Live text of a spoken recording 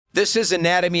This is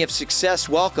Anatomy of Success.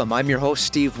 Welcome. I'm your host,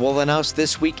 Steve Wohlenhaus.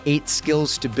 This week, 8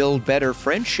 skills to build better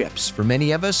friendships. For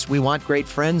many of us, we want great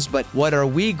friends, but what are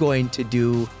we going to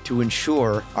do to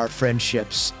ensure our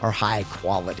friendships are high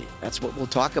quality? That's what we'll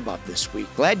talk about this week.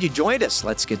 Glad you joined us.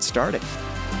 Let's get started.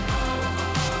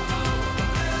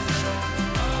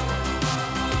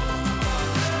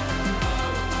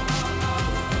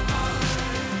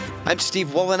 I'm Steve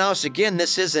Wohlenhaus. Again,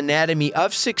 this is Anatomy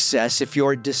of Success. If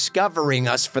you're discovering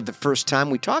us for the first time,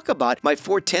 we talk about my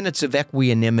 4 tenets of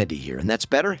equanimity here, and that's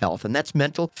better health, and that's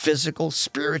mental, physical,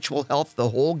 spiritual health,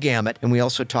 the whole gamut. And we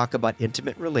also talk about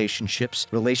intimate relationships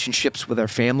with our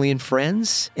family and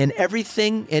friends, and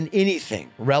everything and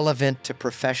anything relevant to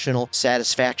professional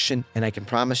satisfaction. And I can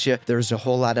promise you, there's a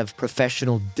whole lot of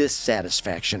professional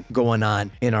dissatisfaction going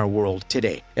on in our world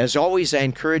today. As always, I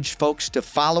encourage folks to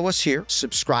follow us here,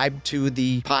 subscribe to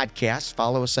the podcast,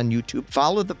 follow us on YouTube,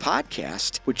 follow the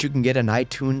podcast, which you can get on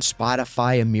iTunes,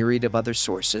 Spotify, a myriad of other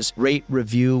sources. Rate,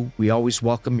 review. We always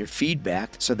welcome your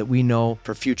feedback so that we know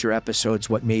for future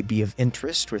episodes what may be of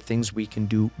interest or things we can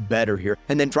do better here.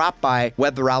 And then drop by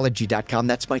weatherology.com.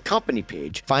 That's my company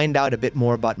page. Find out a bit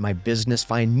more about my business.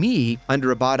 Find me under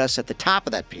About Us at the top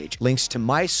of that page. Links to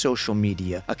my social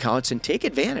media accounts, and take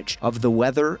advantage of the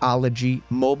Weatherology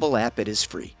mobile app. It is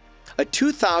free. A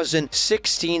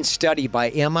 2016 study by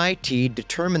MIT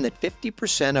determined that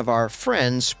 50% of our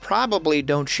friends probably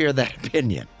don't share that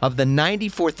opinion. Of the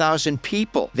 94,000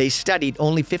 people they studied,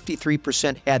 only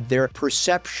 53% had their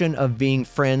perception of being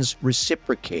friends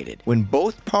reciprocated when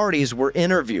both parties were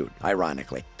interviewed,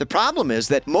 ironically. The problem is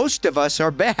that most of us are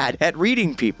bad at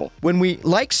reading people. When we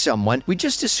like someone, we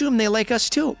just assume they like us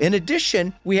too. In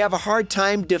addition, we have a hard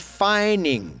time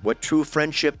defining what true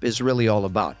friendship is really all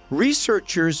about.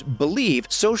 Researchers believe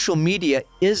social media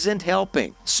isn't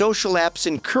helping. Social apps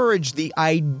encourage the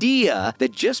idea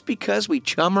that just because we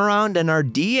chum around in our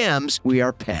DMs, we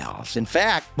are pals. In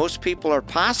fact, most people are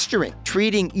posturing,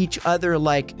 treating each other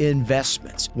like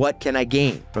investments. What can I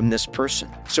gain from this person?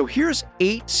 So here's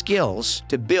 8 skills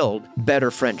to build better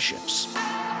friendships.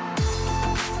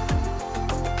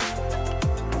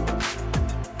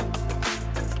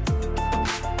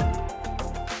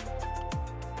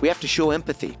 We have to show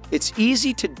empathy. It's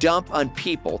easy to dump on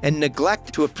people and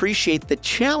neglect to appreciate the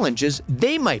challenges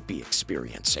they might be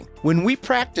experiencing. When we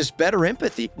practice better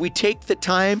empathy, we take the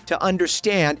time to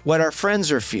understand what our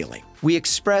friends are feeling. We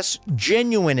express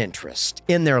genuine interest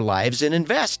in their lives and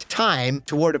invest time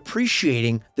toward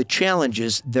appreciating the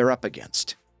challenges they're up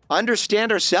against.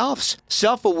 Understand ourselves.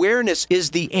 Self-awareness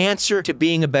is the answer to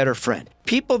being a better friend.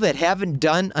 People that haven't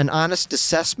done an honest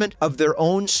assessment of their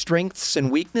own strengths and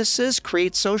weaknesses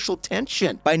create social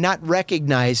tension by not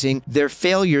recognizing their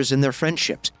failures in their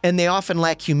friendships, and they often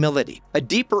lack humility. A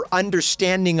deeper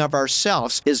understanding of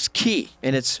ourselves is key,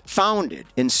 and it's founded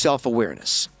in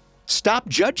self-awareness. Stop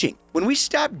judging. When we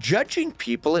stop judging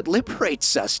people, it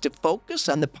liberates us to focus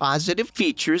on the positive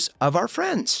features of our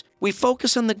friends. We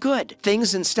focus on the good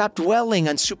things and stop dwelling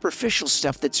on superficial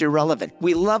stuff that's irrelevant.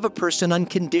 We love a person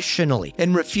unconditionally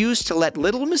and refuse to let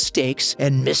little mistakes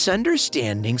and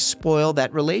misunderstandings spoil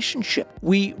that relationship.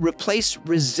 We replace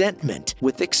resentment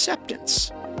with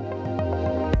acceptance.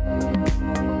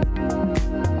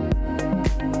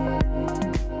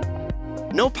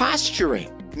 No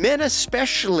posturing. Men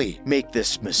especially make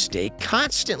this mistake,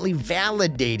 constantly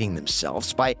validating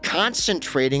themselves by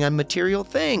concentrating on material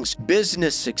things.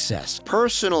 Business success,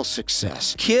 personal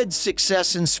success, kids'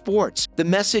 success in sports. The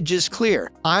message is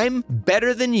clear. I'm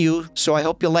better than you, so I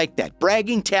hope you like that.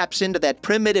 Bragging taps into that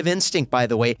primitive instinct, by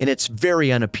the way, and it's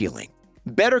very unappealing.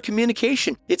 Better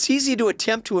communication. It's easy to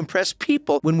attempt to impress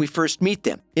people when we first meet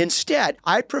them. Instead,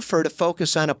 I prefer to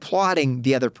focus on applauding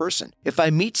the other person. If I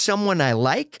meet someone I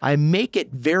like, I make it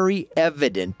very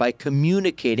evident by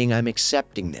communicating I'm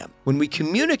accepting them. When we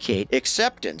communicate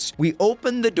acceptance, we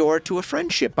open the door to a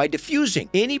friendship by diffusing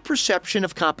any perception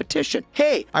of competition.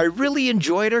 Hey, I really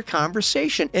enjoyed our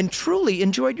conversation and truly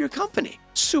enjoyed your company.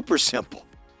 Super simple.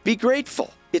 Be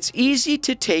grateful. It's easy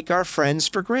to take our friends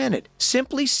for granted.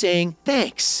 Simply saying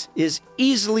thanks is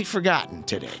easily forgotten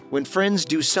today when friends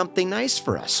do something nice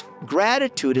for us.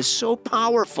 Gratitude is so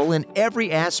powerful in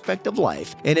every aspect of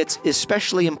life, and it's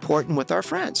especially important with our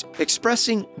friends.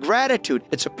 Expressing gratitude,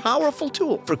 it's a powerful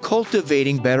tool for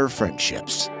cultivating better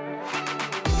friendships.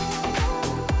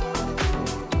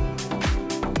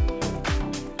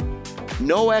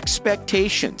 No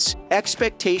expectations.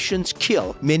 Expectations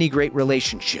kill many great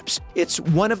relationships. It's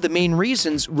one of the main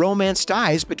reasons romance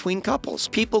dies between couples.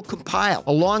 People compile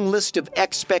a long list of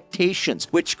expectations,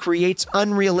 which creates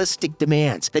unrealistic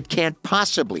demands that can't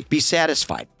possibly be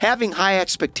satisfied. Having high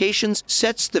expectations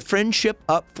sets the friendship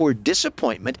up for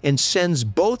disappointment and sends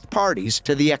both parties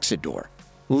to the exit door.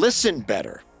 Listen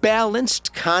better.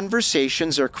 Balanced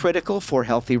conversations are critical for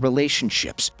healthy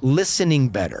relationships. Listening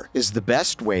better is the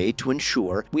best way to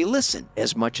ensure we listen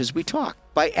as much as we talk.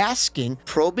 By asking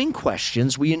probing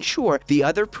questions, we ensure the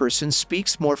other person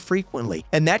speaks more frequently,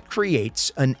 and that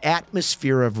creates an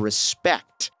atmosphere of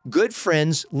respect. Good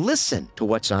friends listen to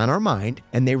what's on our mind,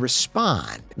 and they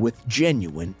respond with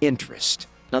genuine interest.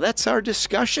 Now that's our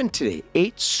discussion today.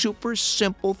 8 super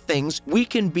simple things we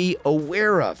can be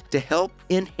aware of to help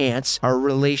enhance our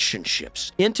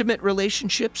relationships, intimate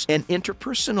relationships and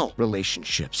interpersonal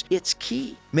relationships. It's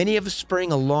key. Many of us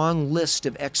bring a long list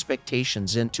of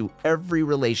expectations into every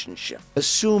relationship.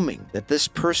 Assuming that this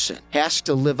person has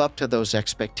to live up to those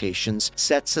expectations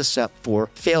sets us up for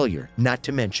failure, not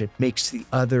to mention makes the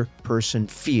other person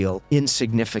feel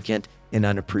insignificant and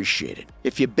unappreciated.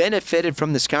 If you benefited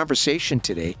from this conversation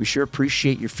today, we sure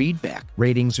appreciate your feedback.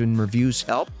 Ratings and reviews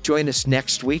help. Join us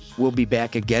next week. We'll be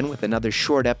back again with another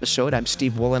short episode. I'm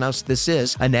Steve Wohlenhaus. This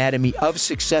is Anatomy of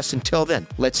Success. Until then,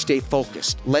 let's stay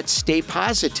focused, let's stay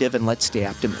positive, and let's stay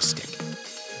optimistic.